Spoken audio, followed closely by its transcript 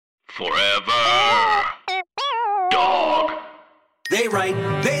Forever. Dog. They write,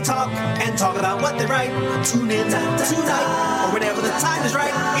 they talk, and talk about what they write. Tune in tonight, or whenever the time is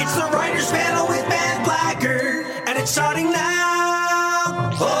right. It's the Writers Panel with Ben Blacker, and it's starting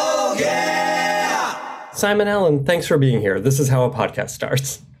now. Oh, yeah! Simon Allen, thanks for being here. This is how a podcast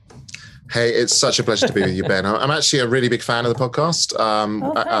starts. Hey, it's such a pleasure to be with you, Ben. I'm actually a really big fan of the podcast.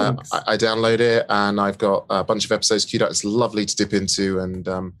 I download it, and I've got a bunch of episodes queued up. It's lovely to dip into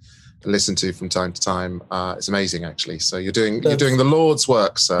and listen to from time to time. It's amazing, actually. So you're doing the Lord's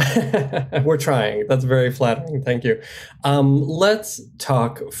work, sir. We're trying. That's very flattering. Thank you. Let's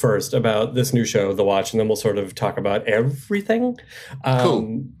talk first about this new show, The Watch, and then we'll sort of talk about everything.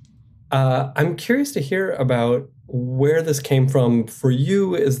 Cool. I'm curious to hear about where this came from for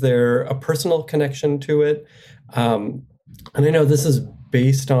you. Is there a personal connection to it? And I know this is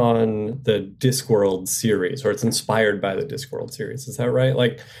based on the Discworld series, or it's inspired by the Discworld series. Is that right?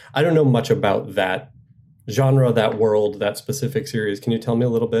 Like, I don't know much about that genre, that world, that specific series. Can you tell me a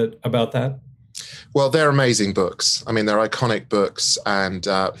little bit about that? Well, they're amazing books. I mean, they're iconic books, and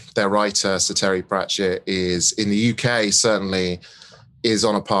their writer, Sir Terry Pratchett, is, in the UK, certainly is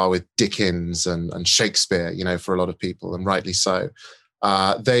on a par with Dickens and Shakespeare, for a lot of people, and rightly so.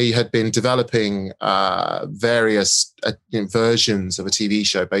 They had been developing various versions of a TV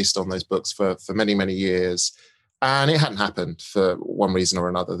show based on those books for many, many years. And it hadn't happened for one reason or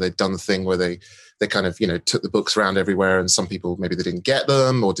another. They'd done the thing where they kind of, took the books around everywhere, and some people, maybe they didn't get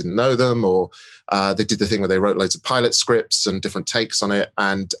them or didn't know them, or they did the thing where they wrote loads of pilot scripts and different takes on it.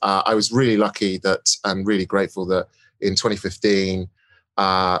 And I was really lucky and really grateful that in 2015,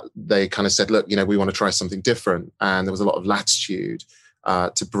 they kind of said, look, we want to try something different. And there was a lot of latitude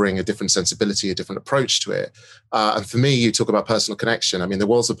to bring a different sensibility, a different approach to it. And for me, you talk about personal connection. I mean, there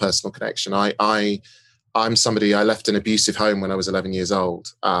was a personal connection. I'm somebody, I left an abusive home when I was 11 years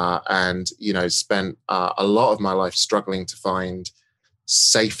old, and, spent a lot of my life struggling to find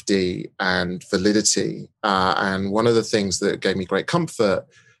safety and validity. And one of the things that gave me great comfort,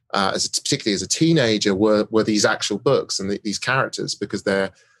 particularly as a teenager, were these actual books and these characters, because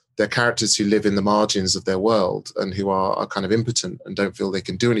they're characters who live in the margins of their world and who are kind of impotent and don't feel they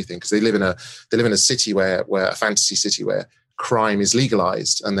can do anything, because they live in a city where a fantasy city where crime is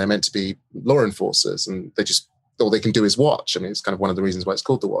legalized, and they're meant to be law enforcers, and all they can do is watch. I mean, it's kind of one of the reasons why it's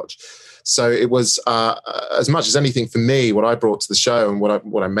called The Watch. So it was, as much as anything for me, what I brought to the show and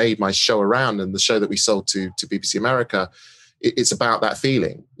what I made my show around, and the show that we sold to BBC America, it's about that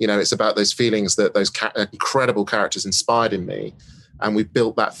feeling. It's about those feelings that those incredible characters inspired in me. And we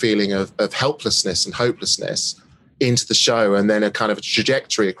built that feeling of helplessness and hopelessness into the show, and then a kind of a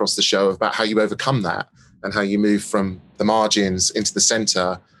trajectory across the show about how you overcome that and how you move from the margins into the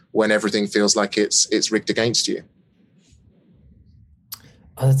center when everything feels like it's rigged against you.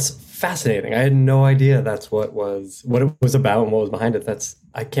 Oh, that's fascinating. I had no idea that's what it was about and what was behind it.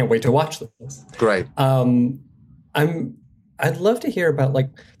 I can't wait to watch this. Great. I'd love to hear about,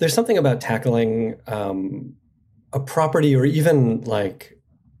 there's something about tackling a property, or even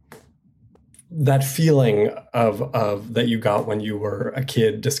that feeling of that you got when you were a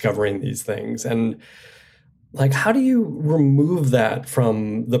kid discovering these things. And how do you remove that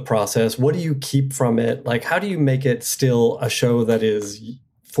from the process? What do you keep from it? How do you make it still a show that is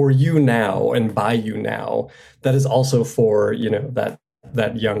for you now and by you now, that is also for,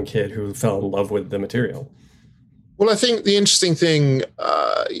 that young kid who fell in love with the material? Well, I think the interesting thing,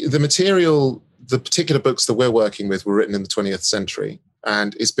 the material, the particular books that we're working with were written in the 20th century.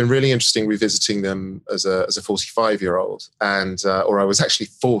 And it's been really interesting revisiting them as a 45-year-old. And, or I was actually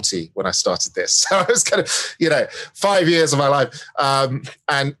 40 when I started this. So I was kind of, 5 years of my life.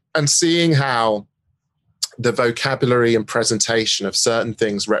 And seeing how the vocabulary and presentation of certain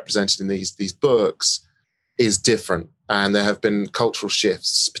things represented in these books is different. And there have been cultural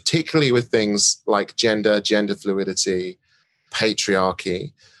shifts, particularly with things like gender fluidity,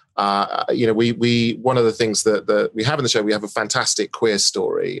 patriarchy. We one of the things that we have in the show, we have a fantastic queer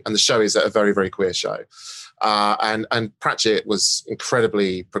story, and the show is a very, very queer show. And Pratchett was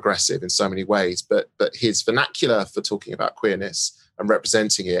incredibly progressive in so many ways, but his vernacular for talking about queerness and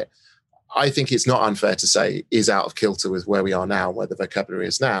representing it, I think it's not unfair to say, is out of kilter with where we are now, where the vocabulary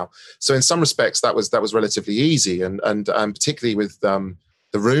is now. So in some respects, that was relatively easy, and particularly with the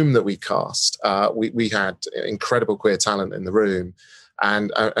room that we cast, we had incredible queer talent in the room.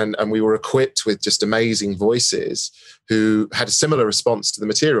 And we were equipped with just amazing voices who had a similar response to the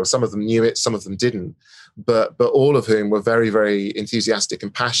material. Some of them knew it, some of them didn't, but all of whom were very, very enthusiastic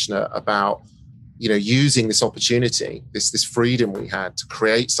and passionate about, using this opportunity, this freedom we had to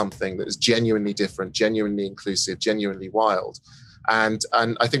create something that is genuinely different, genuinely inclusive, genuinely wild. And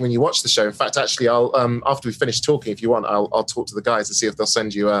I think when you watch the show, in fact, actually, I'll after we finish talking, if you want, I'll talk to the guys and see if they'll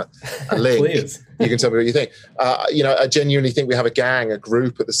send you a link. Please. You can tell me what you think. I genuinely think we have a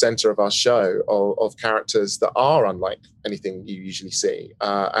group at the center of our show of characters that are unlike anything you usually see.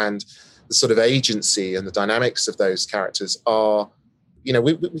 And the sort of agency and the dynamics of those characters are, we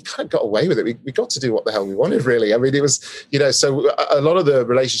kind of got away with it. We got to do what the hell we wanted, really. I mean, it was, so a lot of the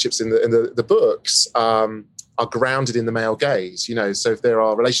relationships in the books are grounded in the male gaze, so if there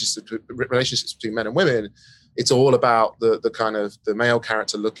are relationships between men and women, it's all about the kind of the male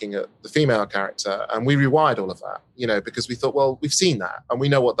character looking at the female character. And we rewired all of that, because we thought, well, we've seen that and we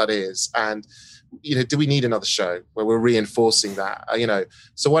know what that is. And, do we need another show where we're reinforcing that,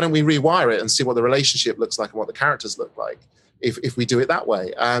 so why don't we rewire it and see what the relationship looks like and what the characters look like if we do it that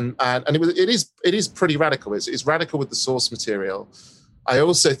way. And it is pretty radical. It's radical with the source material. I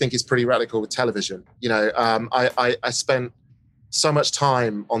also think it's pretty radical with television. I spent so much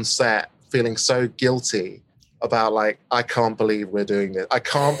time on set feeling so guilty about I can't believe we're doing this. I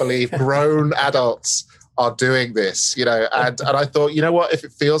can't believe grown adults are doing this, and I thought, what, if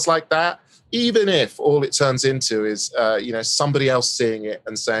it feels like that, even if all it turns into is, somebody else seeing it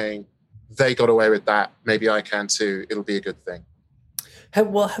and saying, they got away with that, maybe I can too, it'll be a good thing.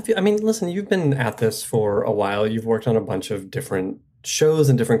 Have you, listen, you've been at this for a while. You've worked on a bunch of different shows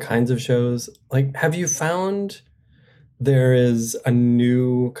and different kinds of shows. Have you found there is a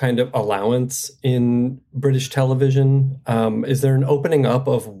new kind of allowance in British television? Is there an opening up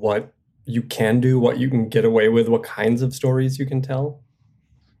of what you can do, what you can get away with, what kinds of stories you can tell?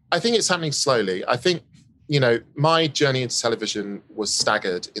 I think it's happening slowly. I think, my journey into television was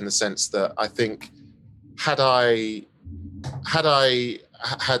staggered in the sense that I think had I had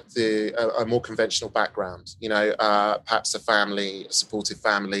a more conventional background, perhaps a supportive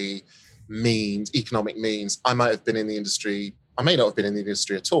family, economic means, I might have been in the industry. I may not have been in the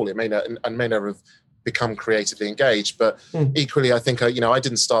industry at all. It may never have become creatively engaged. But equally, I think I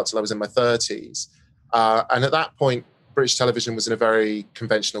didn't start till I was in my 30s, and at that point, British television was in a very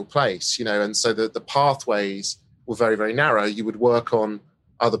conventional place, and so the pathways were very, very narrow. You would work on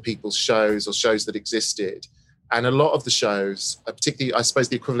other people's shows or shows that existed. And a lot of the shows, particularly, I suppose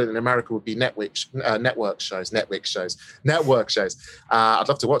the equivalent in America would be network shows. I'd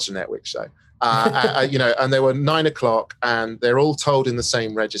love to watch a network show, and they were 9 o'clock and they're all told in the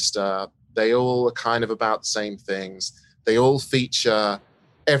same register. They all are kind of about the same things. They all feature,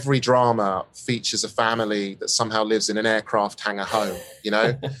 every drama features a family that somehow lives in an aircraft hangar home,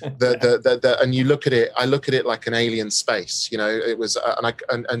 and you look at it, I look at it like an alien space, it was,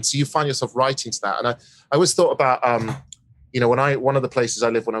 and so you find yourself writing to that. And I always thought about, one of the places I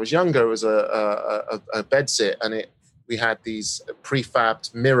lived when I was younger was a bedsit, and we had these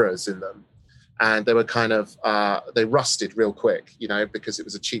prefabbed mirrors in them. And they were kind of, they rusted real quick, because it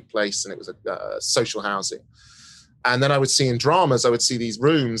was a cheap place and it was a social housing. And then I would see in dramas, I would see these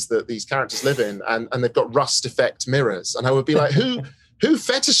rooms that these characters live in, and they've got rust effect mirrors. And I would be like, who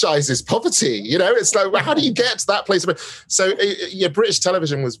fetishizes poverty? It's like, well, how do you get to that place? So British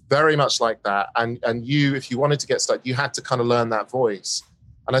television was very much like that. And if you wanted to get started, you had to kind of learn that voice.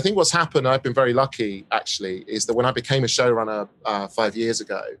 And I think what's happened, I've been very lucky actually, is that when I became a showrunner 5 years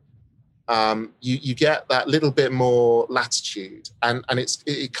ago, you get that little bit more latitude. And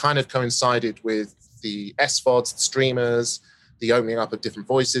it kind of coincided with the SVODs, the streamers, the opening up of different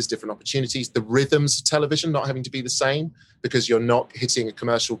voices, different opportunities, the rhythms of television not having to be the same because you're not hitting a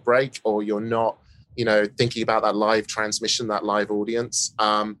commercial break or you're not, thinking about that live transmission, that live audience.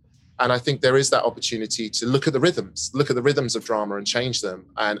 And I think there is that opportunity to look at the rhythms of drama and change them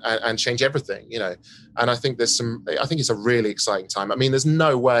and change everything, And I think I think it's a really exciting time. There's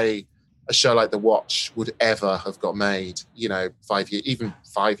no way a show like The Watch would ever have got made, 5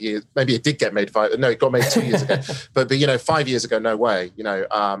 years, maybe it did get made it got made 2 years ago, but 5 years ago, no way,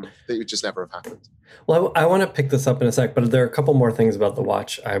 it would just never have happened. Well, I want to pick this up in a sec, but there are a couple more things about The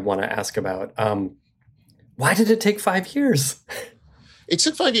Watch I want to ask about. Why did it take 5 years? It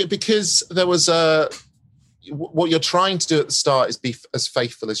took 5 years because there was what you're trying to do at the start is be as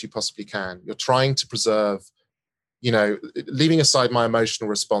faithful as you possibly can. You're trying to preserve, leaving aside my emotional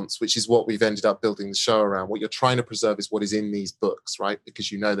response, which is what we've ended up building the show around, what you're trying to preserve is what is in these books, right? Because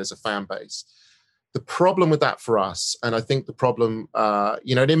there's a fan base. The problem with that for us, and I think the problem,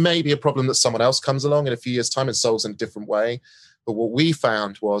 it may be a problem that someone else comes along in a few years' time and solves in a different way. But what we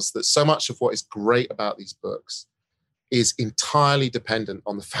found was that so much of what is great about these books is entirely dependent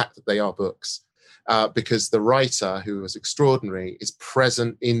on the fact that they are books. Because the writer, who was extraordinary, is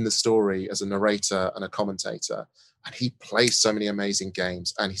present in the story as a narrator and a commentator. And he plays so many amazing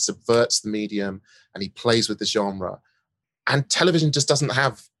games and he subverts the medium and he plays with the genre. And television just doesn't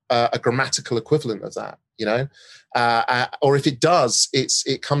have a grammatical equivalent of that, you know? Or if it does,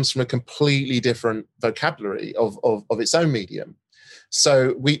 it comes from a completely different vocabulary of its own medium.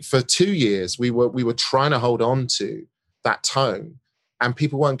 So for 2 years, we were trying to hold on to that tone, and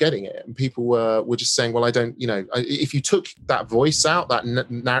people weren't getting it. And people were just saying, well, I don't, you know, if you took that voice out, that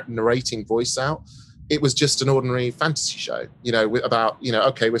narrating voice out, it was just an ordinary fantasy show, you know, about, you know,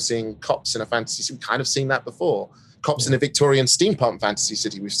 okay, we're seeing cops in a fantasy city. We've kind of seen that before. Cops in a Victorian steampunk fantasy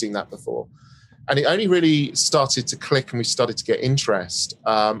city. We've seen that before. And it only really started to click and we started to get interest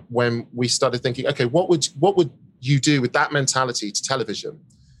when we started thinking, okay, what would you do with that mentality to television?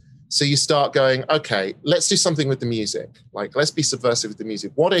 So you start going, okay, let's do something with the music. Like, let's be subversive with the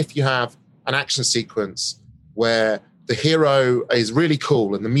music. What if you have an action sequence where the hero is really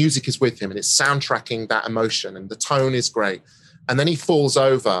cool and the music is with him and it's soundtracking that emotion and the tone is great. And then he falls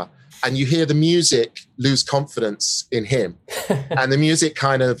over and you hear the music lose confidence in him and the music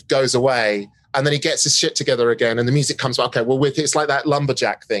kind of goes away and then he gets his shit together again and the music comes back. Okay, well, it's like that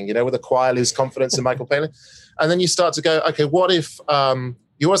lumberjack thing, you know, where the choir lose confidence in Michael Palin. And then you start to go, okay, what if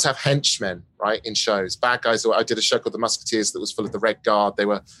you always have henchmen, right, in shows, bad guys. I did a show called The Musketeers that was full of the Red Guard. They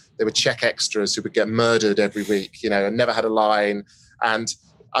were Czech extras who would get murdered every week, you know, and never had a line. And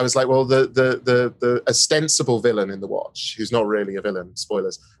I was like, well, the ostensible villain in The Watch, who's not really a villain,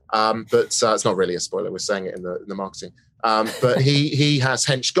 spoilers, but it's not really a spoiler. We're saying it in the marketing. But he has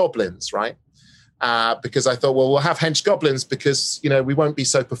hench goblins, right? Because I thought, well, we'll have hench goblins because, you know, we won't be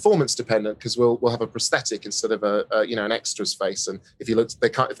so performance dependent because we'll have a prosthetic instead of an extra's face. And if they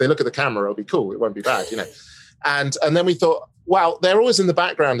look at the camera, it'll be cool. It won't be bad, you know. And then we thought, well, they're always in the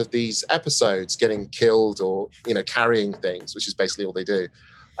background of these episodes getting killed or, you know, carrying things, which is basically all they do.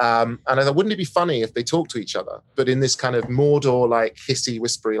 And I thought, wouldn't it be funny if they talk to each other, but in this kind of Mordor-like hissy,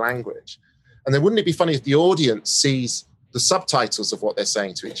 whispery language? And then wouldn't it be funny if the audience sees the subtitles of what they're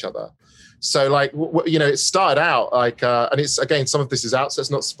saying to each other? So, like, you know, it started out like, and it's, again, some of this is out, so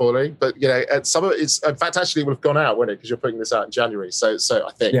it's not spoiling, but, you know, some of it's, in fact, actually it would have gone out, wouldn't it? Because you're putting this out in January. So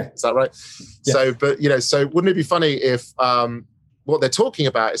I think, Is that right? Yeah. So, but, you know, so wouldn't it be funny if what they're talking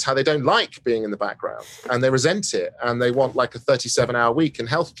about is how they don't like being in the background and they resent it and they want like a 37-hour week in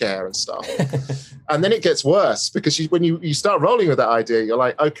healthcare and stuff. And then it gets worse because when you start rolling with that idea, you're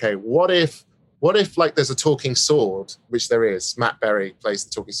like, okay, what if like there's a talking sword, which there is. Matt Berry plays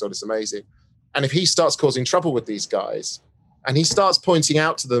the talking sword. It's amazing. And if he starts causing trouble with these guys and he starts pointing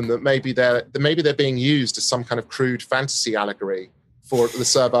out to them that maybe they're being used as some kind of crude fantasy allegory for the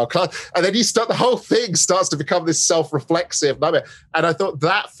servile class, and then the whole thing starts to become this self-reflexive nightmare. And I thought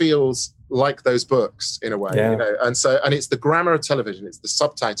that feels like those books in a way, you know. And it's the grammar of television, it's the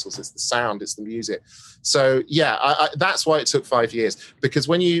subtitles, it's the sound, it's the music. So yeah, that's why it took 5 years, because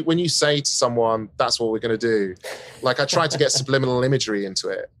when you say to someone that's what we're going to do, like I tried to get subliminal imagery into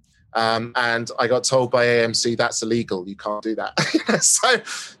it, and I got told by AMC that's illegal, you can't do that.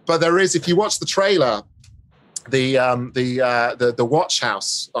 But there is, if you watch the trailer, the watch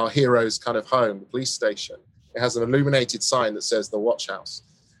house, our hero's kind of home, the police station, it has an illuminated sign that says the watch house.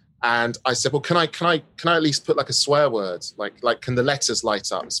 And I said, well, can I at least put like a swear word? Like can the letters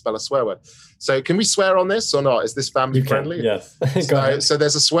light up and spell a swear word? So can we swear on this or not? Is this family friendly? Yes. So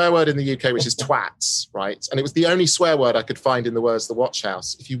there's a swear word in the UK, which is twats, right? And it was the only swear word I could find in the words the watch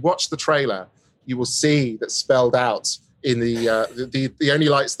house. If you watch the trailer, you will see that spelled out in the only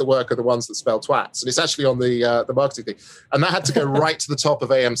lights that work are the ones that spell twats, and it's actually on the marketing thing, and that had to go right to the top of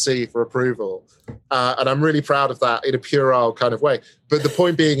AMC for approval, and I'm really proud of that in a puerile kind of way. But the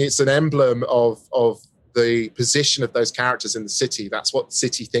point being, it's an emblem of the position of those characters in the city. That's what the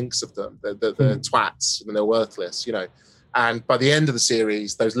city thinks of them. They're twats and they're worthless, you know. And by the end of the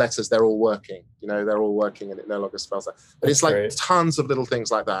series, those letters, they're all working, you know, and it no longer spells that. But That's it's like great. Tons of little things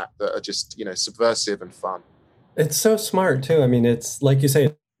like that are just, you know, subversive and fun. It's so smart too. I mean, it's like you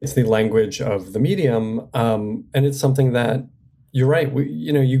say, it's the language of the medium, and it's something that you're right.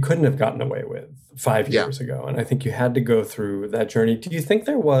 You couldn't have gotten away with 5 years ago, and I think you had to go through that journey. Do you think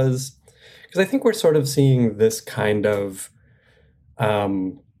there was? Because I think we're sort of seeing this kind of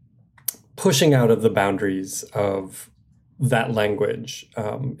pushing out of the boundaries of that language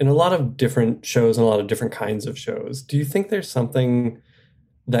in a lot of different shows and a lot of different kinds of shows. Do you think there's something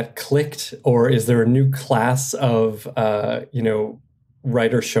that clicked, or is there a new class of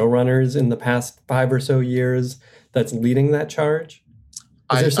writer showrunners in the past 5 or so years that's leading that charge?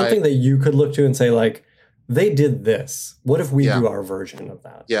 Is there something that you could look to and say, like, they did this, what if we do our version of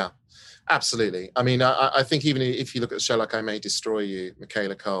that? Yeah, absolutely. I mean, I think even if you look at a show like I May Destroy You,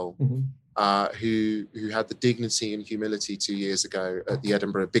 Michaela Cole, who had the dignity and humility 2 years ago at the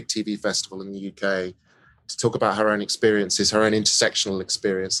Edinburgh Big TV Festival in the UK to talk about her own experiences, her own intersectional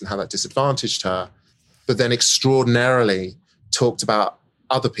experience, and how that disadvantaged her, but then extraordinarily talked about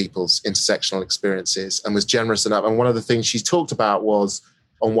other people's intersectional experiences and was generous enough. And one of the things she talked about was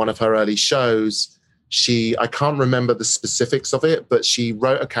on one of her early shows, I can't remember the specifics of it, but she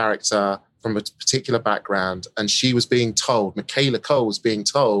wrote a character from a particular background, and she was being told, Michaela Coel was being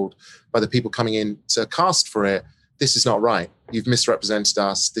told by the people coming in to cast for it, this is not right. You've misrepresented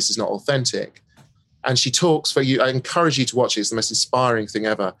us. This is not authentic. And she talks for you. I encourage you to watch it. It's the most inspiring thing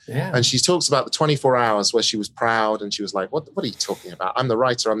ever. Yeah. And she talks about the 24 hours where she was proud and she was like, what are you talking about? I'm the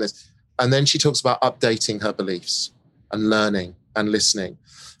writer on this. And then she talks about updating her beliefs and learning and listening.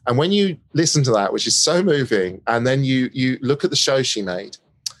 And when you listen to that, which is so moving, and then you look at the show she made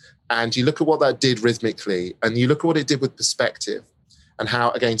and you look at what that did rhythmically, and you look at what it did with perspective, and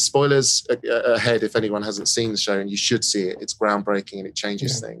how, again, spoilers ahead if anyone hasn't seen the show, and you should see it. It's groundbreaking and it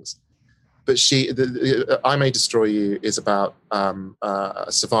changes things. But I May Destroy You is about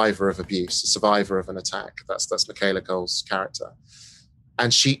a survivor of abuse, a survivor of an attack. That's Michaela Coel's character.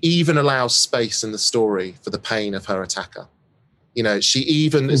 And she even allows space in the story for the pain of her attacker. You know,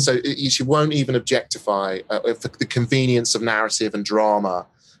 she won't even objectify for the convenience of narrative and drama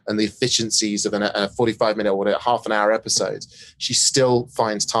and the efficiencies of a 45-minute or half an hour episode. She still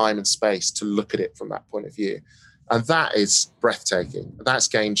finds time and space to look at it from that point of view. And that is breathtaking. That's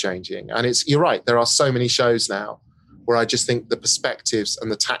game-changing. And you're right, there are so many shows now where I just think the perspectives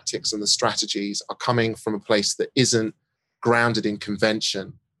and the tactics and the strategies are coming from a place that isn't grounded in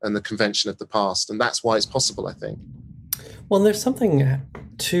convention and the convention of the past. And that's why it's possible, I think. Well, there's something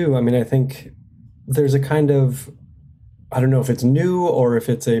too, I mean, I think there's a kind of, I don't know if it's new or if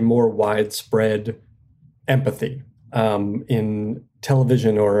it's a more widespread empathy in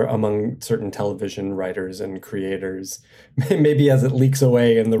television or among certain television writers and creators, maybe as it leaks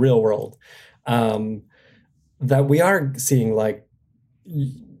away in the real world, that we are seeing like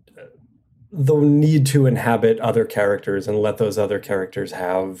the need to inhabit other characters and let those other characters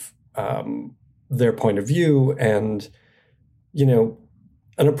have their point of view. And, you know,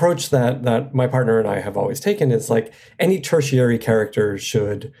 an approach that my partner and I have always taken is like any tertiary character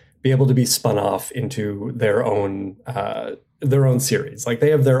should be able to be spun off into their own series. Like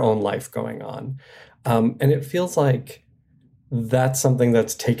they have their own life going on. And it feels like that's something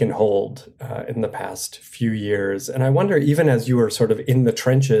that's taken hold in the past few years. And I wonder, even as you were sort of in the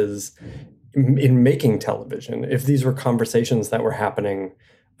trenches in making television, if these were conversations that were happening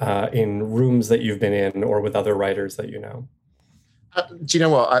in rooms that you've been in or with other writers that you know. Do you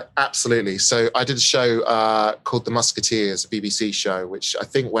know what? Absolutely. So I did a show called The Musketeers, a BBC show, which I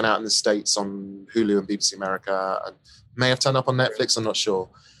think went out in the States on Hulu and BBC America, and may have turned up on Netflix, I'm not sure.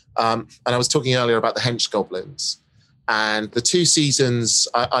 And I was talking earlier about the Hench Goblins. And the 2 seasons,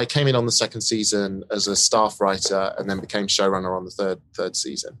 I came in on the 2nd season as a staff writer and then became showrunner on the third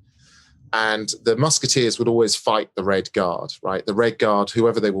season. And the Musketeers would always fight the Red Guard, right? The Red Guard,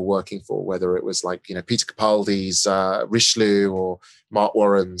 whoever they were working for, whether it was like, you know, Peter Capaldi's Richelieu or Mark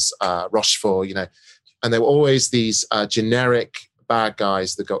Warren's Rochefort, you know, and there were always these generic bad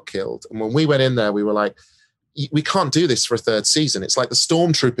guys that got killed. And when we went in there, we were like, we can't do this for a 3rd season. It's like the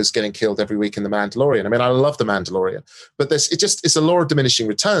stormtroopers getting killed every week in The Mandalorian. I mean, I love The Mandalorian, but it's a law of diminishing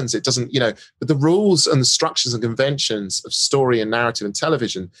returns. It doesn't, you know, but the rules and the structures and conventions of story and narrative and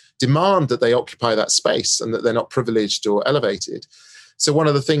television demand that they occupy that space and that they're not privileged or elevated. So one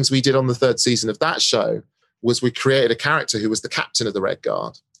of the things we did on the 3rd season of that show was we created a character who was the captain of the Red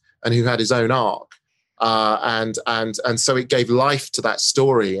Guard and who had his own arc. And so it gave life to that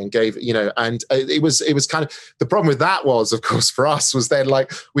story and gave, you know, and it was kind of, the problem with that was, of course, for us was then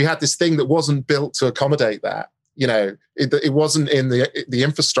like, we had this thing that wasn't built to accommodate that, you know, it wasn't in the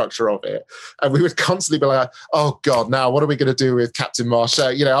infrastructure of it. And we would constantly be like, oh God, now what are we going to do with Captain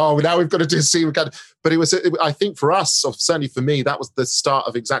Marshall? You know, oh, now we've got to do see, but I think for us, or certainly for me, that was the start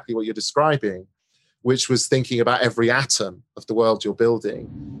of exactly what you're describing, which was thinking about every atom of the world you're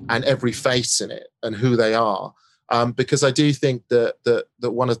building and every face in it and who they are. Because I do think that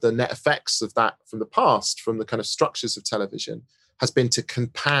one of the net effects of that from the past, from the kind of structures of television, has been to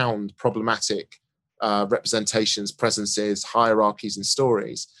compound problematic representations, presences, hierarchies, and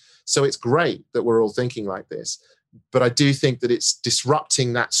stories. So it's great that we're all thinking like this. But I do think that it's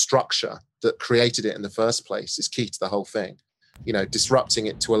disrupting that structure that created it in the first place is key to the whole thing. You know, disrupting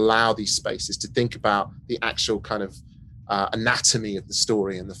it to allow these spaces to think about the actual kind of anatomy of the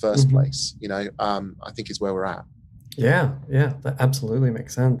story in the first place, you know, I think is where we're at. Yeah, that absolutely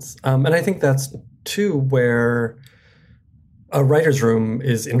makes sense. And I think that's too where a writer's room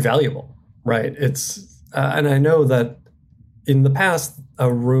is invaluable, right? It's, and I know that in the past,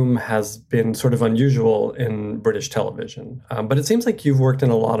 a room has been sort of unusual in British television. But it seems like you've worked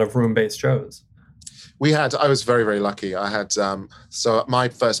in a lot of room-based shows. I was very, very lucky. I had, so my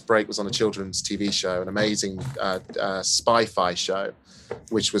first break was on a children's TV show, an amazing spy-fi show,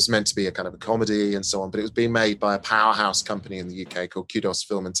 which was meant to be a kind of a comedy and so on, but it was being made by a powerhouse company in the UK called Kudos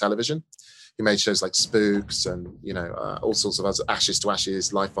Film and Television. He made shows like Spooks and, all sorts of other, Ashes to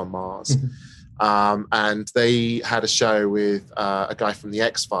Ashes, Life on Mars. And they had a show with a guy from the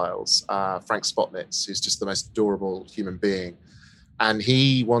X-Files, Frank Spotnitz, who's just the most adorable human being. And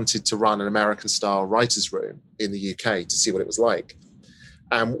he wanted to run an American-style writer's room in the UK to see what it was like.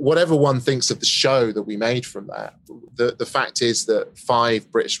 And whatever one thinks of the show that we made from that, the fact is that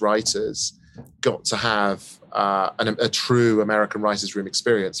 5 British writers got to have a true American writer's room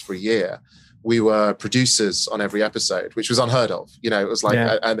experience for a year. We were producers on every episode, which was unheard of. It was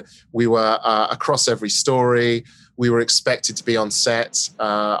like, and we were across every story. We were expected to be on set.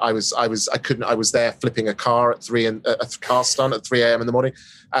 I was there flipping a car at a car stunt at 3 a.m. in the morning,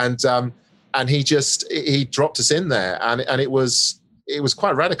 and he dropped us in there, and it was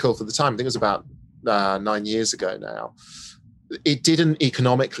quite radical for the time. I think it was about 9 years ago now. It didn't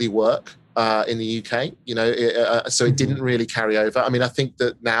economically work in the UK, so it didn't really carry over. I mean, I think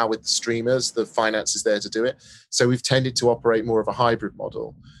that now with the streamers, the finance is there to do it. So we've tended to operate more of a hybrid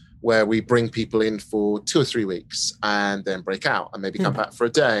model where we bring people in for 2 or 3 weeks and then break out and maybe come back for a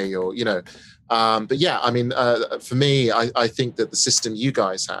day but yeah, I mean, for me, I think that the system you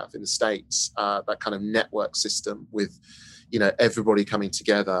guys have in the States, that kind of network system with, everybody coming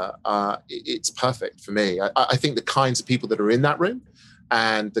together, it's perfect for me. I think the kinds of people that are in that room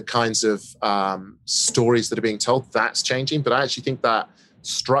and the kinds of stories that are being told, that's changing. But I actually think that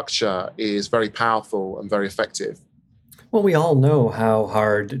structure is very powerful and very effective. Well, we all know how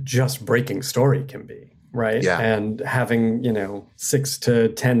hard just breaking story can be, right? Yeah. And having, 6 to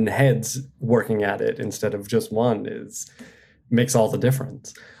 10 heads working at it instead of just one makes all the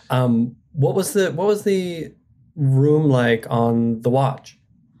difference. What was the room like on The Watch?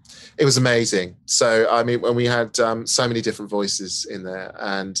 It was amazing. So, I mean, when we had so many different voices in there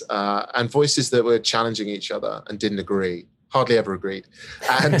and voices that were challenging each other and didn't agree, hardly ever agreed.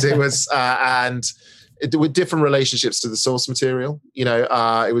 And it was, with different relationships to the source material,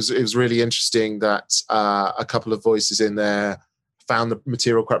 it was really interesting that a couple of voices in there found the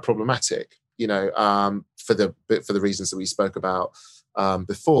material quite problematic, for the reasons that we spoke about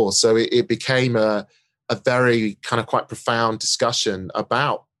before. So it became a very kind of quite profound discussion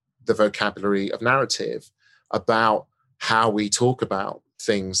about the vocabulary of narrative, about how we talk about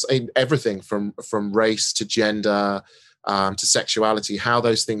things, everything from race to gender to sexuality, how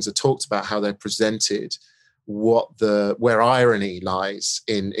those things are talked about, how they're presented, where irony lies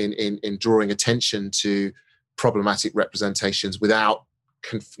in drawing attention to problematic representations without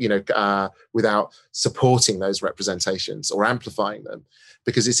supporting those representations or amplifying them,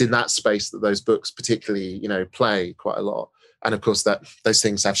 because it's in that space that those books particularly play quite a lot. And of course, that those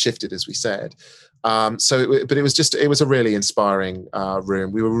things have shifted, as we said. But it was a really inspiring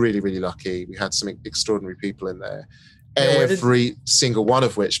room. We were really, really lucky. We had some extraordinary people in there. Every single one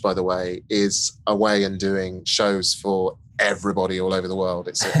of which, by the way, is away and doing shows for everybody all over the world.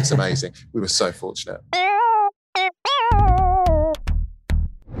 It's amazing. We were so fortunate.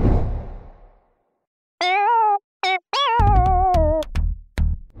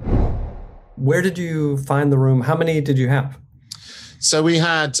 Where did you find the room? How many did you have? So we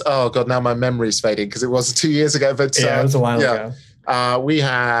had, oh God, now my memory's fading because it was 2 years ago. But it was a while ago. We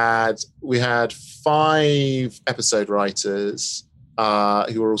had 5 episode writers who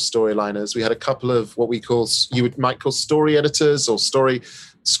were all storyliners. We had a couple of what might call story editors or story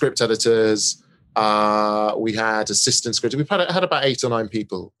script editors. We had assistant scripters. We had about 8 or 9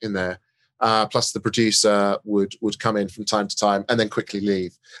 people in there. Plus the producer would come in from time to time and then quickly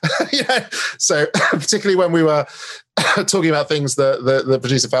leave. So particularly when we were talking about things that the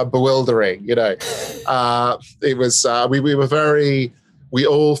producer found bewildering, it was we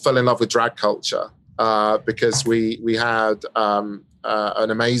all fell in love with drag culture because we had an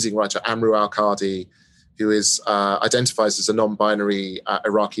amazing writer, Amrou Al-Qadi, who identifies as a non-binary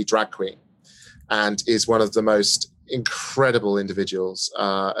Iraqi drag queen and is one of the most incredible individuals,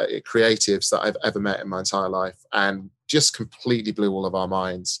 creatives that I've ever met in my entire life, and just completely blew all of our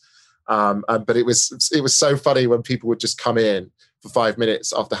minds. But it was so funny when people would just come in for 5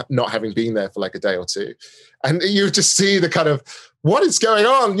 minutes after not having been there for like a day or two, and you would just see the kind of what is going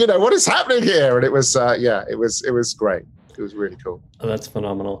on, what is happening here, and it was it was great. It was really cool. Oh, that's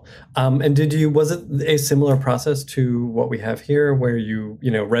phenomenal. And was it a similar process to what we have here, where you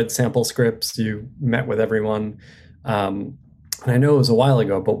read sample scripts, you met with everyone, And I know it was a while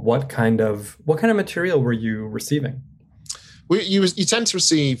ago, but what kind of material were you receiving? You tend to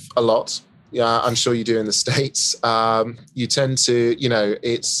receive a lot. Yeah, I'm sure you do in the States. You tend to, you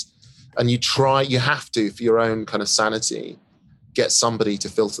have to, for your own kind of sanity, get somebody to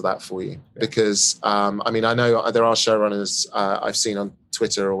filter that for you. Because, I know there are showrunners I've seen on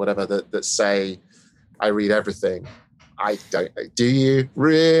Twitter or whatever that say, I read everything. I don't. Do you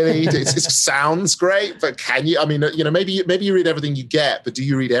really? It sounds great, but can you? I mean, maybe you read everything you get, but do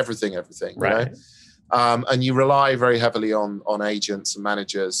you read everything? Right. You know? And you rely very heavily on agents and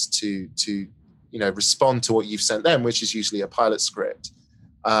managers to respond to what you've sent them, which is usually a pilot script,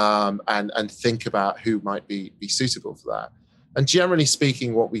 and think about who might be suitable for that. And generally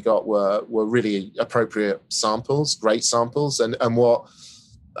speaking, what we got were really appropriate samples, great samples, and what.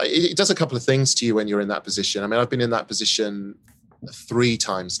 It does a couple of things to you when you're in that position. I mean, I've been in that position 3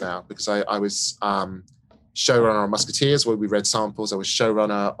 times now, because I was showrunner on Musketeers, where we read samples. I was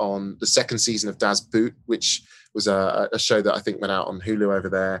showrunner on the 2nd season of Das Boot, which was a show that I think went out on Hulu over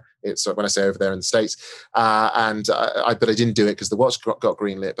there. It's when I say over there in the States, but I didn't do it because The Watch got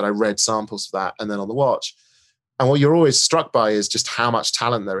greenlit. But I read samples for that, and then on The Watch. And what you're always struck by is just how much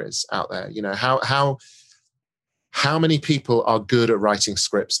talent there is out there. You know, how many people are good at writing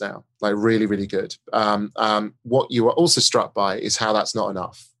scripts now, like really, really good. What you are also struck by is how that's not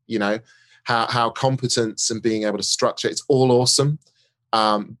enough. You know, how competence and being able to structure, it's all awesome.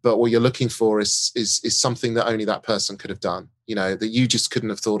 But what you're looking for is something that only that person could have done, you know, that you just couldn't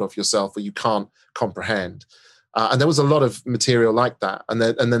have thought of yourself, or you can't comprehend. And there was a lot of material like that. And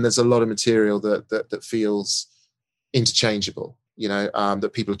then there's a lot of material that feels interchangeable, you know,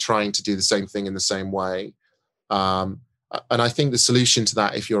 that people are trying to do the same thing in the same way. And I think the solution to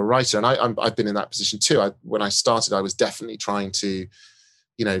that, if you're a writer, and I've been in that position too. When I started, I was definitely trying to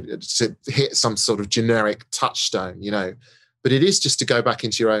hit some sort of generic touchstone, you know. But it is just to go back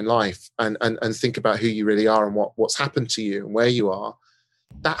into your own life and think about who you really are and what's happened to you and where you are.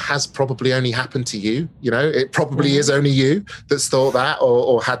 That has probably only happened to you, you know. It probably is only you that's thought that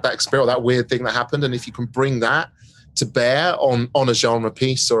or had that experience, or that weird thing that happened. And if you can bring that to bear on a genre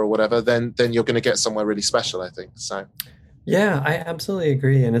piece or whatever, then you're going to get somewhere really special, I think. So yeah, I absolutely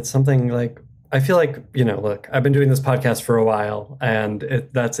agree. And it's something like, I feel like, you know, look, I've been doing this podcast for a while, and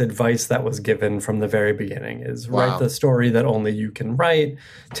that's advice that was given from the very beginning is write the story that only you can write,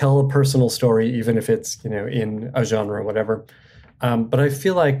 tell a personal story, even if it's, you know, in a genre or whatever. But I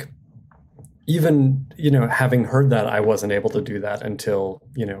feel like even, you know, having heard that, I wasn't able to do that until,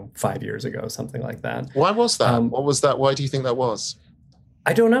 you know, 5 years ago, something like that. Why was that? What was that? Why do you think that was?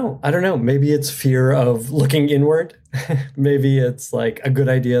 I don't know. Maybe it's fear of looking inward. Maybe it's like a good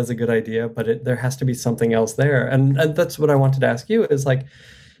idea is a good idea, but there has to be something else there. And that's what I wanted to ask you is like,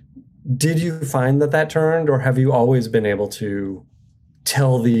 did you find that turned, or have you always been able to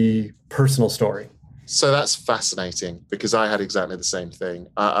tell the personal story? So that's fascinating, because I had exactly the same thing.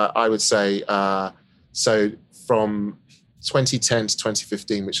 I would say, so from 2010 to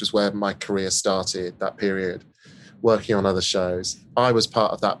 2015, which was where my career started, that period, working on other shows, I was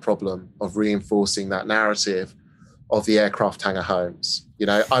part of that problem of reinforcing that narrative of the aircraft hangar homes. You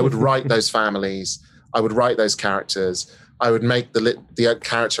know, I would write those families, I would write those characters, I would make the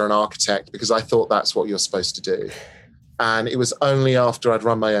character an architect, because I thought that's what you're supposed to do. And it was only after I'd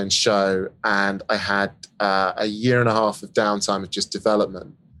run my own show and I had a year and a half of downtime of just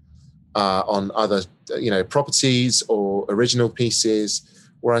development on other, you know, properties or original pieces,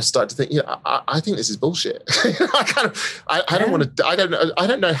 where I started to think, you know, I think this is bullshit. I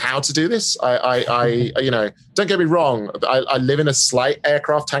don't know how to do this. I you know, don't get me wrong. I live in a slight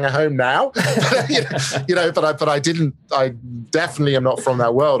aircraft hangar home now, but I definitely am not from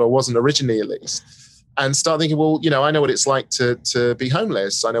that world, or wasn't originally, at least. And start thinking, well, you know, I know what it's like to be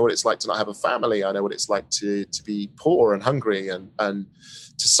homeless. I know what it's like to not have a family. I know what it's like to be poor and hungry and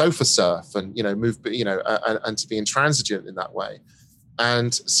to sofa surf and, you know, move, you know, and to be intransigent in that way.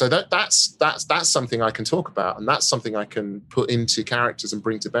 And so that's something I can talk about, and that's something I can put into characters and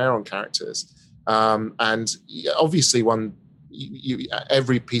bring to bear on characters. And obviously,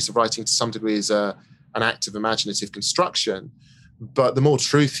 every piece of writing to some degree is an act of imaginative construction. But the more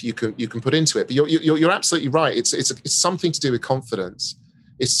truth you can put into it. But you're absolutely right. It's something to do with confidence.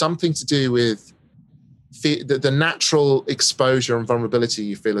 It's something to do with the natural exposure and vulnerability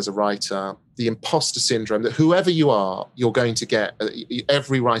you feel as a writer, the imposter syndrome that whoever you are, you're going to get.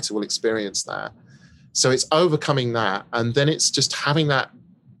 Every writer will experience that. So it's overcoming that, and then it's just having that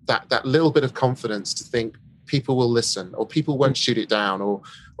little bit of confidence to think people will listen, or people won't shoot it down, or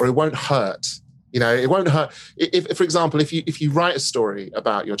it won't hurt. You know, it won't hurt. If for example, if you write a story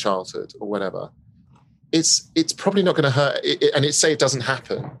about your childhood or whatever, it's probably not going to hurt. And it's say it doesn't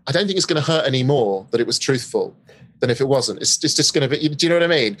happen. I don't think it's going to hurt any more that it was truthful than if it wasn't. It's just going to be. Do you know what I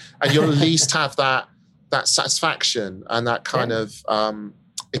mean? And you'll at least have that satisfaction and that kind of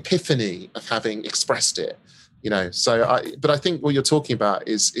epiphany of having expressed it. But I think what you're talking about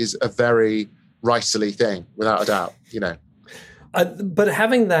is a very writerly thing, without a doubt. But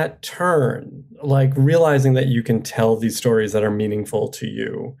having that turn, like realizing that you can tell these stories that are meaningful to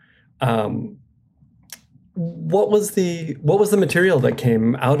you. What was the material that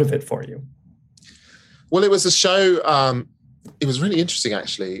came out of it for you? Well, it was a show. It was really interesting,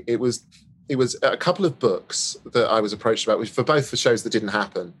 actually. It was a couple of books that I was approached about, for both the shows that didn't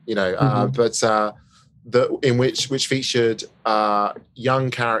happen, in which featured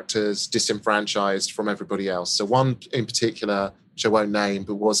young characters disenfranchised from everybody else. So one in particular, which I won't name,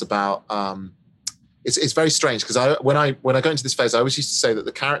 but was about. It's very strange because when I go into this phase, I always used to say that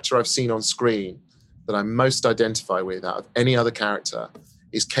the character I've seen on screen that I most identify with out of any other character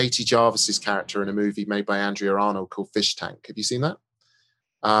is Katie Jarvis's character in a movie made by Andrea Arnold called Fish Tank. Have you seen that?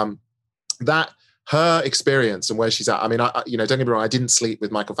 That her experience and where she's at. I mean, don't get me wrong, I didn't sleep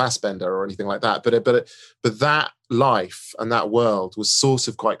with Michael Fassbender or anything like that, but that life and that world was sort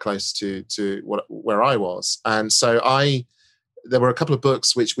of quite close to where I was, and so there were a couple of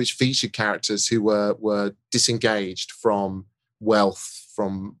books which featured characters who were disengaged from wealth,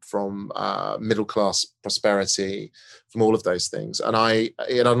 from middle class prosperity, from all of those things, and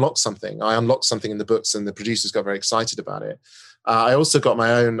it unlocked something. I unlocked something in the books, and the producers got very excited about it. I also got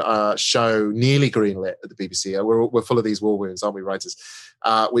my own show nearly greenlit at the BBC. We're full of these war wounds, aren't we, writers?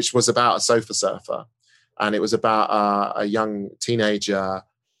 Which was about a sofa surfer, and it was about a young teenager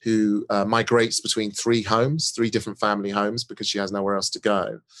who migrates between three different family homes because she has nowhere else to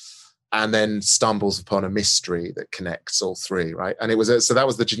go, and then stumbles upon a mystery that connects all three, right? And so that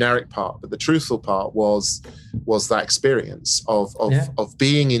was the generic part, but the truthful part was that experience of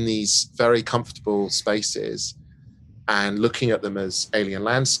being in these very comfortable spaces and looking at them as alien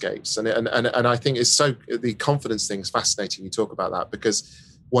landscapes. And I think the confidence thing is fascinating. You talk about that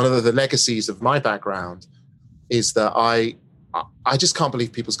because one of the legacies of my background is that I just can't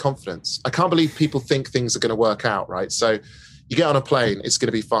believe people's confidence. I can't believe people think things are going to work out, right? So you get on a plane, it's going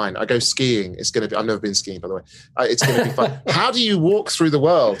to be fine. I go skiing, it's going to be, I've never been skiing, by the way. It's going to be fine. How do you walk through the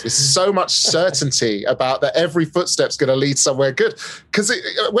world with so much certainty about that every footstep's going to lead somewhere good? Because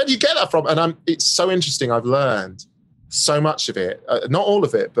where do you get that from? And it's so interesting. I've learned so much of it, not all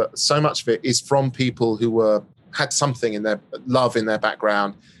of it, but so much of it is from people who had something in their love in their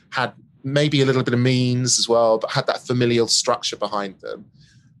background, had maybe a little bit of means as well, but had that familial structure behind them,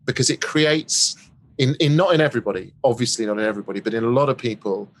 because it creates, not in everybody, obviously not in everybody, but in a lot of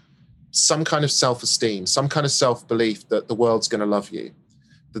people, some kind of self-esteem, some kind of self-belief that the world's going to love you,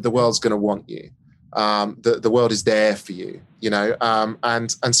 that the world's going to want you, that the world is there for you,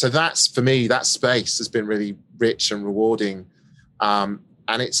 and so that's, for me, that space has been really rich and rewarding.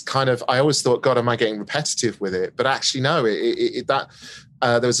 And it's kind of, I always thought, God, am I getting repetitive with it? But actually, no,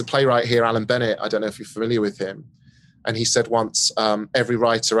 there was a playwright here, Alan Bennett, I don't know if you're familiar with him. And he said once, every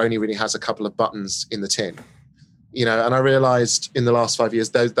writer only really has a couple of buttons in the tin, and I realized in the last 5 years,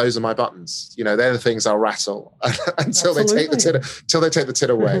 those are my buttons, they're the things I'll rattle until they take the tin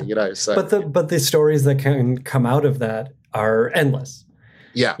away, so. But the stories that can come out of that are endless.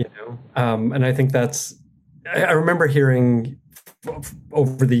 Yeah. And I think I remember hearing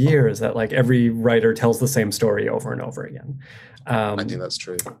over the years that like every writer tells the same story over and over again. I think that's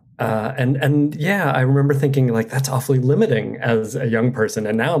true. And yeah, I remember thinking like, that's awfully limiting as a young person.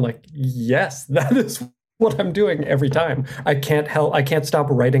 And now I'm like, yes, that is what I'm doing every time. I can't stop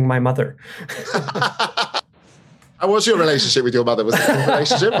writing my mother. How was your relationship with your mother? Was it a good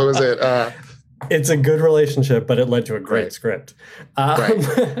relationship or was it? It's a good relationship, but it led to a great script. Great.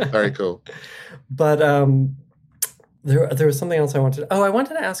 Very cool. But there was something else I wanted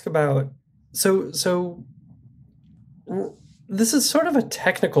to ask about. So this is sort of a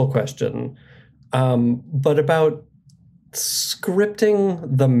technical question, but about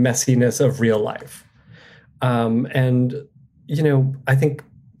scripting the messiness of real life. And, I think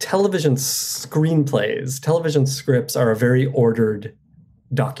television scripts are a very ordered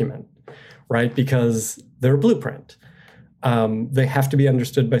document, right? Because they're a blueprint. They have to be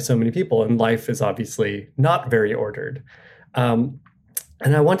understood by so many people, and life is obviously not very ordered. And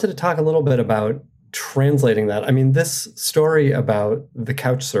I wanted to talk a little bit about translating that. I mean, this story about the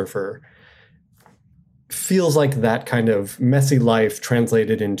couch surfer feels like that kind of messy life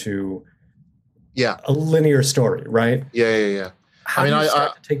translated into a linear story, right? Yeah. How do you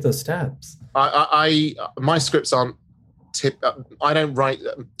start to take those steps? My scripts aren't I don't write.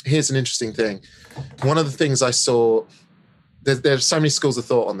 Here's an interesting thing. One of the things I saw, there's so many schools of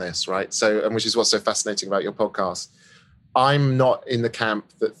thought on this, right? So, and which is what's so fascinating about your podcast. I'm not in the camp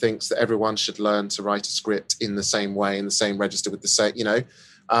that thinks that everyone should learn to write a script in the same way, in the same register with the same,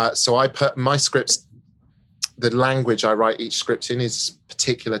 so I put my scripts, the language I write each script in is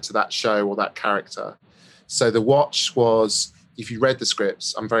particular to that show or that character. So The Watch was, if you read the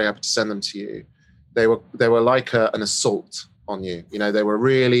scripts, I'm very happy to send them to you. They were like an assault on you. They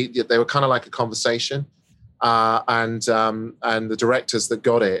were kind of like a conversation. And the directors that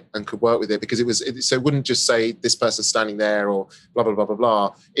got it and could work with it, because so it wouldn't just say this person's standing there or blah blah blah blah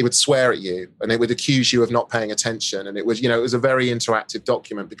blah. It would swear at you and it would accuse you of not paying attention, and it was it was a very interactive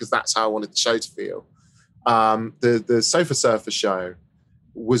document because that's how I wanted the show to feel. The Sofa Surfer show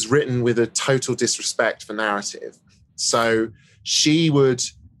was written with a total disrespect for narrative. So she would,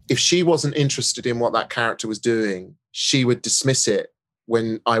 if she wasn't interested in what that character was doing, she would dismiss it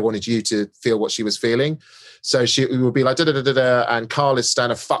when I wanted you to feel what she was feeling. So she would be like, da, da, da, da, da, and Carl is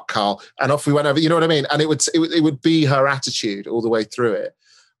standing, fuck Carl. And off we went over, you know what I mean? And it would be her attitude all the way through it.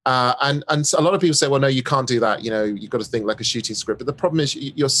 And so a lot of people say, well, no, you can't do that. You've got to think like a shooting script. But the problem is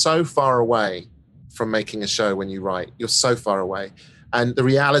you're so far away from making a show when you write. You're so far away. And the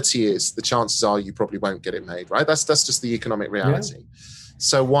reality is the chances are you probably won't get it made, right? That's just the economic reality. Yeah.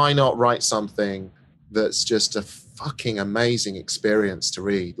 So why not write something that's just a fucking amazing experience to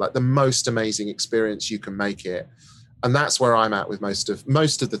read, like the most amazing experience you can make it. And that's where I'm at with most of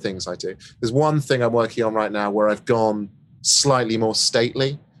the things I do. There's one thing I'm working on right now where I've gone slightly more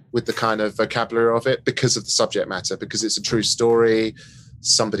stately with the kind of vocabulary of it because of the subject matter, because it's a true story.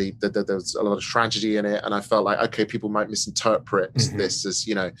 There's a lot of tragedy in it, and I felt like, okay, people might misinterpret this as,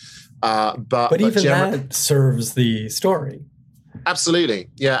 but even that serves the story. Absolutely.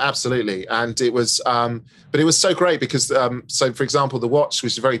 Yeah, absolutely. And it was, but it was so great because, so for example, The Watch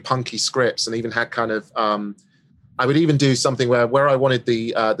was very punky scripts and even had kind of, I would even do something where I wanted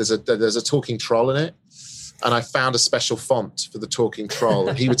there's a talking troll in it. And I found a special font for the talking troll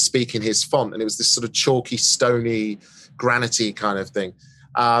and he would speak in his font. And it was this sort of chalky, stony, granity kind of thing.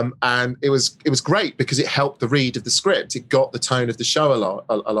 And it was great because it helped the read of the script. It got the tone of the show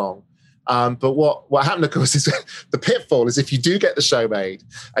along. But what happened, of course, is the pitfall is if you do get the show made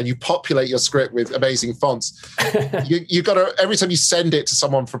and you populate your script with amazing fonts, you got to, every time you send it to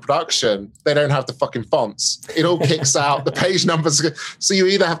someone for production, they don't have the fucking fonts. It all kicks out, the page numbers. So you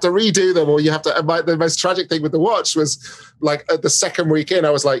either have to redo them or you have to, the most tragic thing with The Watch was like at the second week in,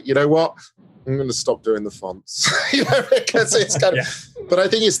 I was like, you know what? I'm going to stop doing the fonts, because it's kind of, but I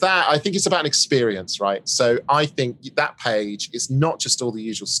think it's about an experience, right? So I think that page is not just all the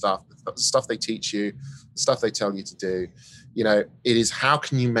usual stuff, the stuff they teach you, the stuff they tell you to do. It is, how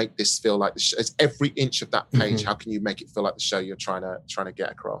can you make this feel like the show? It's every inch of that page. How can you make it feel like the show you're trying to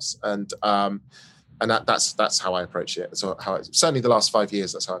get across? And that's how I approach it. So certainly the last 5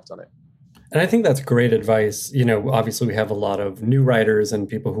 years, that's how I've done it. And I think that's great advice. Obviously we have a lot of new writers and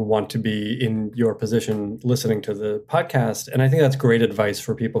people who want to be in your position listening to the podcast. And I think that's great advice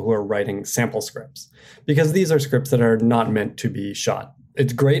for people who are writing sample scripts, because these are scripts that are not meant to be shot.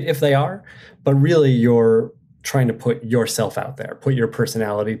 It's great if they are, but really you're trying to put yourself out there, put your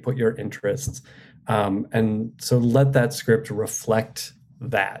personality, put your interests. And so let that script reflect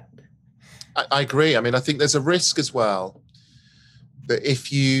that. I agree. I mean, I think there's a risk as well that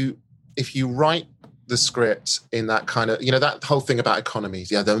if you write the script in that kind of, that whole thing about economies,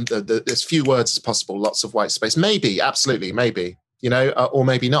 there's few words as possible, lots of white space. Maybe, absolutely, maybe, or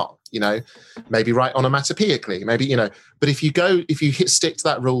maybe not, maybe write onomatopoeically, maybe, but if you stick to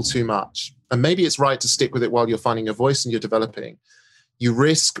that rule too much, and maybe it's right to stick with it while you're finding your voice and you're developing, you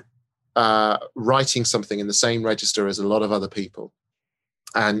risk writing something in the same register as a lot of other people.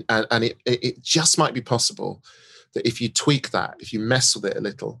 And it just might be possible that if you tweak that, if you mess with it a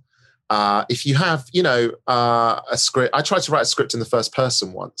little, if you have, a script, I tried to write a script in the first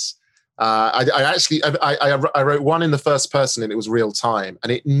person once. I wrote one in the first person and it was real time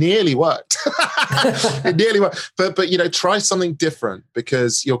and it nearly worked. It nearly worked. But try something different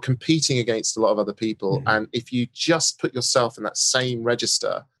because you're competing against a lot of other people. Mm-hmm. And if you just put yourself in that same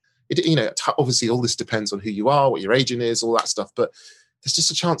register, obviously all this depends on who you are, what your agent is, all that stuff. But there's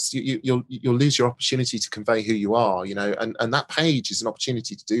just a chance you'll lose your opportunity to convey who you are, and that page is an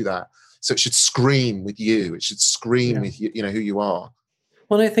opportunity to do that. So it should scream with you. It should scream with you, who you are.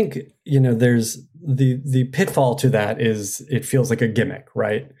 Well, I think, there's the pitfall to that is it feels like a gimmick,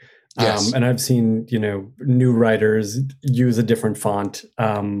 right? Yes. And I've seen, new writers use a different font.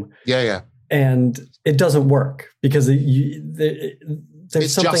 And it doesn't work because there's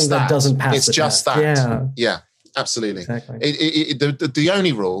something that doesn't pass. It's just that. Yeah. Absolutely. Exactly. The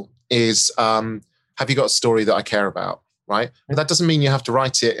only rule is, have you got a story that I care about? Right. But that doesn't mean you have to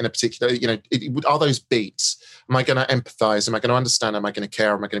write it in a particular, are those beats? Am I going to empathize? Am I going to understand? Am I going to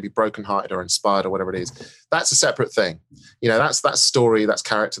care? Am I going to be brokenhearted or inspired or whatever it is? That's a separate thing. That's story, that's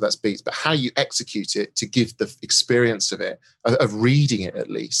character, that's beats. But how you execute it to give the experience of it, of reading it at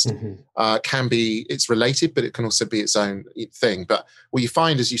least, can be, it's related, but it can also be its own thing. But what you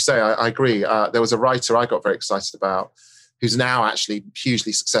find, as you say, I agree. There was a writer I got very excited about who's now actually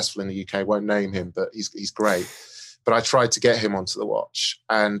hugely successful in the UK. Won't name him, but he's great. But I tried to get him onto the watch,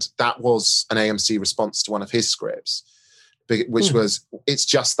 and that was an AMC response to one of his scripts, which was, it's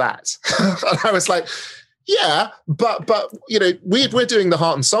just that. And I was like, yeah, but we're doing the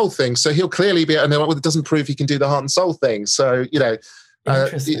heart and soul thing, so he'll clearly be, and it doesn't prove he can do the heart and soul thing. So, yeah.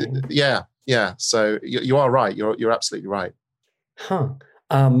 So you are right. You're absolutely right. Huh.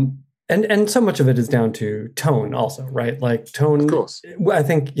 And so much of it is down to tone also, right? Like tone, of course. I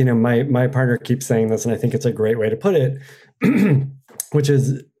think, my partner keeps saying this, and I think it's a great way to put it, which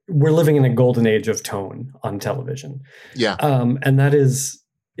is we're living in a golden age of tone on television. Yeah. And that is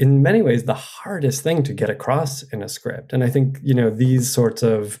in many ways the hardest thing to get across in a script. And I think, these sorts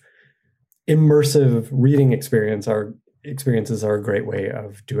of immersive reading experiences are a great way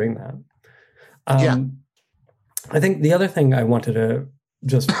of doing that. I think the other thing I wanted to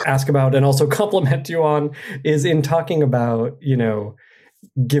just ask about and also compliment you on is in talking about,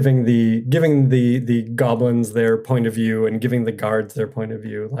 giving the goblins their point of view and giving the guards their point of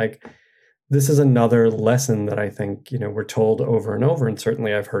view. Like, this is another lesson that I think, we're told over and over. And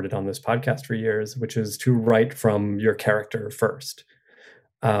certainly I've heard it on this podcast for years, which is to write from your character first.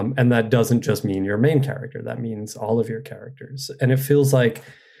 And that doesn't just mean your main character. That means all of your characters. And it feels like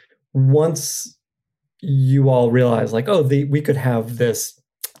once you all realize, like, we could have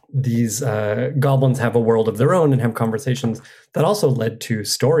these goblins have a world of their own and have conversations, that also led to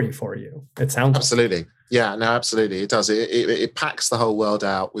story for you. It sounds absolutely. Yeah, no, absolutely. It does. It packs the whole world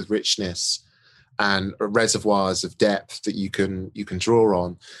out with richness and reservoirs of depth that you can draw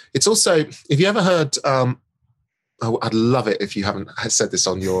on. It's also, if you ever heard, I'd love it if you haven't said this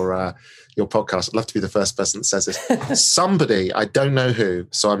on your podcast. I'd love to be the first person that says this. Somebody, I don't know who,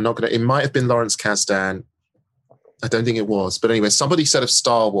 so I'm not going to, it might have been Lawrence Kasdan. I don't think it was. But anyway, somebody said of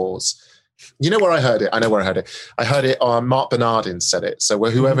Star Wars, you know where I heard it? I know where I heard it. I heard it on Mark Bernardin said it. So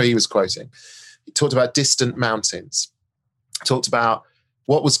whoever he was quoting, he talked about distant mountains. Talked about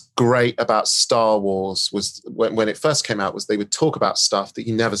what was great about Star Wars was when it first came out was they would talk about stuff that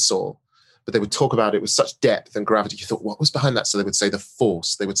you never saw, but they would talk about it with such depth and gravity. You thought, what was behind that? So they would say the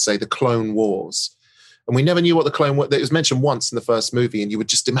Force. They would say the Clone Wars. And we never knew what the Clone Wars, it was mentioned once in the first movie, and you would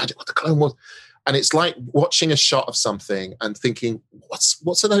just imagine what the Clone Wars. And it's like watching a shot of something and thinking, what's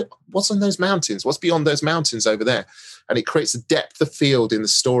on those mountains? What's beyond those mountains over there? And it creates a depth of field in the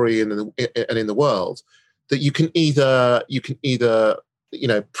story and in the world that you can either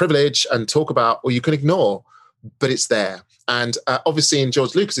privilege and talk about, or you can ignore, but it's there. And obviously in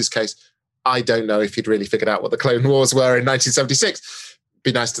George Lucas's case, I don't know if he'd really figured out what the Clone Wars were in 1976.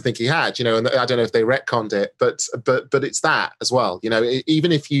 Be nice to think he had, and I don't know if they retconned it, but it's that as well.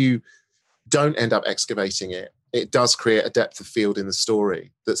 Even if you don't end up excavating it, it does create a depth of field in the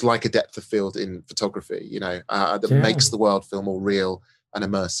story that's like a depth of field in photography, that makes the world feel more real and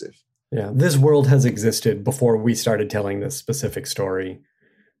immersive. Yeah, this world has existed before we started telling this specific story.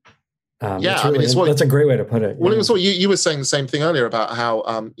 That's a great way to put it. Well, it was what you were saying the same thing earlier about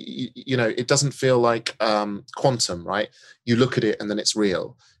how, it doesn't feel like quantum, right? You look at it and then it's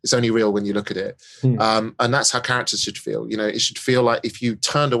real. It's only real when you look at it. And that's how characters should feel. It should feel like if you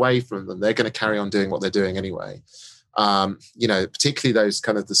turned away from them, they're going to carry on doing what they're doing anyway. Particularly those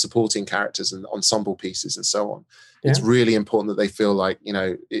kind of the supporting characters and ensemble pieces and so on. Yeah. It's really important that they feel like,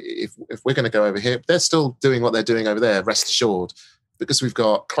 if we're going to go over here, they're still doing what they're doing over there, rest assured. Because we've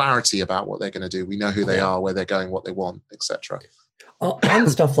got clarity about what they're going to do. We know who they are, where they're going, what they want, etc. On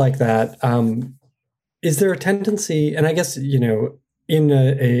stuff like that, is there a tendency, and I guess, in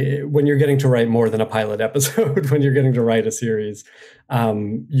when you're getting to write more than a pilot episode, when you're getting to write a series,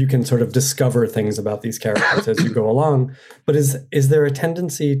 you can sort of discover things about these characters as you go along. But is there a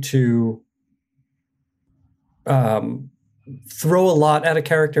tendency to throw a lot at a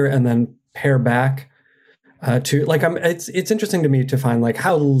character and then pare back? It's interesting to me to find like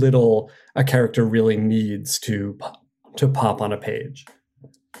how little a character really needs to pop on a page.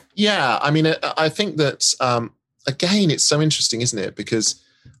 Yeah, I mean, I think that again, it's so interesting, isn't it? Because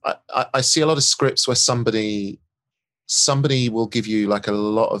I see a lot of scripts where somebody will give you like a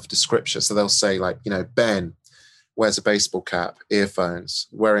lot of description. So they'll say like, Ben, wears a baseball cap, earphones,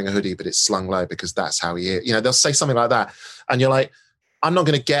 wearing a hoodie, but it's slung low because that's how he is. You know, they'll say something like that. And you're like, I'm not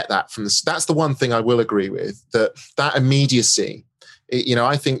going to get that from this. That's the one thing I will agree with, that immediacy. You know,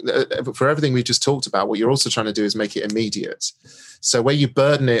 I think that for everything we've just talked about, what you're also trying to do is make it immediate. So where you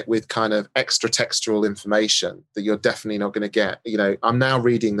burden it with kind of extra textual information that you're definitely not going to get, you know, I'm now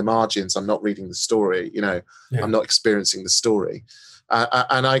reading the margins. I'm not reading the story, you know, I'm not experiencing the story.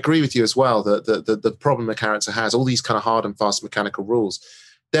 And I agree with you as well that the problem a character has, all these kind of hard and fast mechanical rules,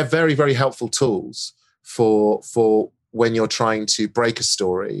 they're very, very helpful tools for when you're trying to break a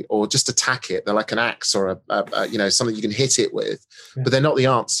story or just attack it. They're like an axe or a you know, something you can hit it with, but they're not the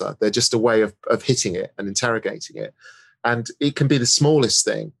answer. They're just a way of hitting it and interrogating it. And it can be the smallest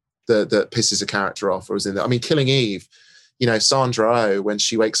thing that pisses a character off. Or is in I mean, Killing Eve, you know, Sandra Oh, when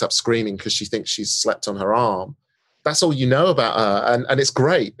she wakes up screaming because she thinks she's slept on her arm, that's all you know about her, and it's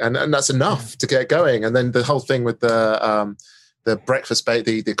great, and that's enough to get going. And then the whole thing with the breakfast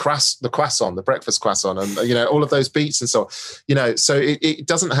the croissant, the breakfast croissant, and you know, all of those beats and so on. You know, so it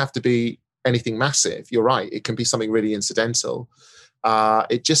doesn't have to be anything massive. You're right; it can be something really incidental.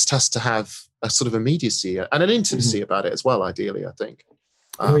 It just has to have a sort of immediacy and an intimacy about it as well. Ideally, I think.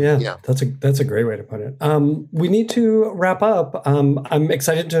 That's a great way to put it. We need to wrap up. I'm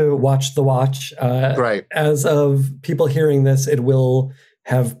excited to watch The Watch. Great. As of people hearing this, it will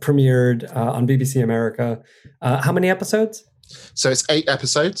have premiered on BBC America. How many episodes? So it's 8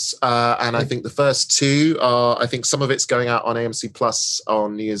 episodes, and I think the first 2 are, I think some of it's going out on AMC Plus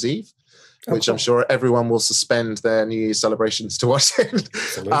on New Year's Eve, which cool. I'm sure everyone will suspend their New Year's celebrations to watch it.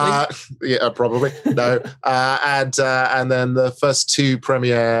 Yeah, probably. No. And then the first 2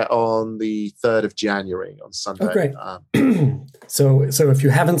 premiere on the 3rd of January on Sunday. Oh, great. So if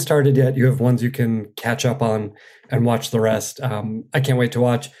you haven't started yet, you have ones you can catch up on and watch the rest. I can't wait to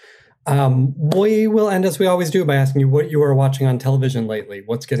watch. We will end as we always do by asking you what you are watching on television lately.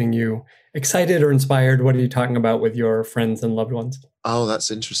 What's getting you excited or inspired? What are you talking about with your friends and loved ones? Oh, that's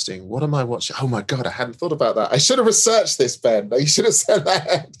interesting. What am I watching? Oh my God, I hadn't thought about that. I should have researched this, Ben. You should have said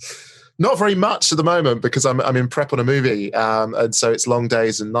that. Not very much at the moment because I'm in prep on a movie, and so it's long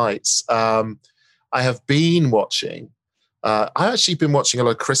days and nights. I have been watching. I actually been watching a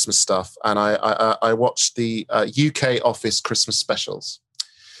lot of Christmas stuff, and I watched the UK Office Christmas specials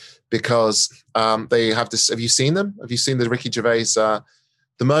because they have this. Have you seen them? Have you seen the Ricky Gervais? The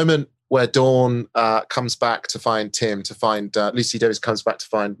moment where Dawn comes back to find Tim, to find Lucy Davis comes back to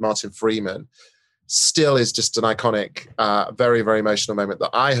find Martin Freeman, still is just an iconic, very, very emotional moment that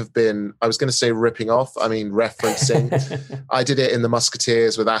I was going to say ripping off, I mean referencing. I did it in The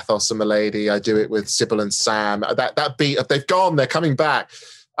Musketeers with Athos and Milady. I do it with Sybil and Sam. That beat, they've gone, they're coming back.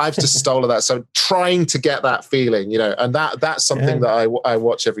 I've just stolen that. So trying to get that feeling, you know, and that's something that I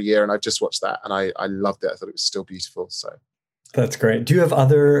watch every year, and I just watched that and I loved it. I thought it was still beautiful. So. That's great. Do you have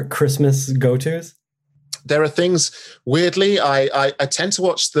other Christmas go-tos? There are things, weirdly, I tend to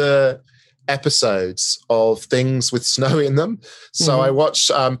watch the episodes of things with snow in them. So I watch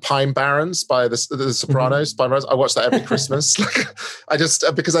Pine Barrens by the Sopranos. Pine Barrens. I watch that every Christmas. I just,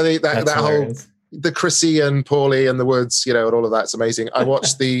 because I think that whole, the Chrissy and Paulie and the Woods, you know, and all of that's amazing. I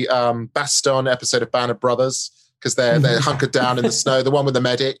watched the Baston episode of Band of Brothers because they're hunkered down in the snow. The one with the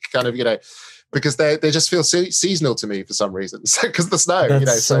medic, kind of, you know, because they just feel seasonal to me for some reason. Because the snow. That's, you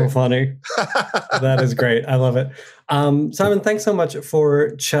know, so funny. That is great. I love it. Simon, thanks so much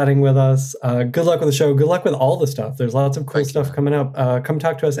for chatting with us. Good luck with the show. Good luck with all the stuff. There's lots of cool stuff coming up. Come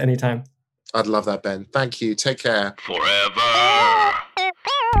talk to us anytime. I'd love that, Ben. Thank you. Take care. Forever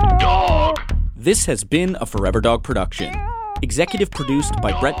Dog. This has been a Forever Dog production. Executive produced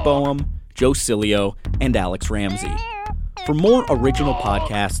by Brett Boehm, Joe Cilio, and Alex Ramsey. For more original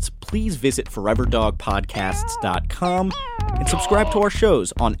podcasts, please visit foreverdogpodcasts.com and subscribe to our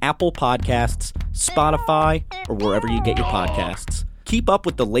shows on Apple Podcasts, Spotify, or wherever you get your podcasts. Keep up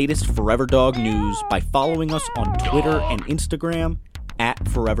with the latest Forever Dog news by following us on Twitter and Instagram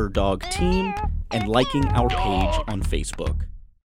 @ForeverDogTeam and liking our page on Facebook.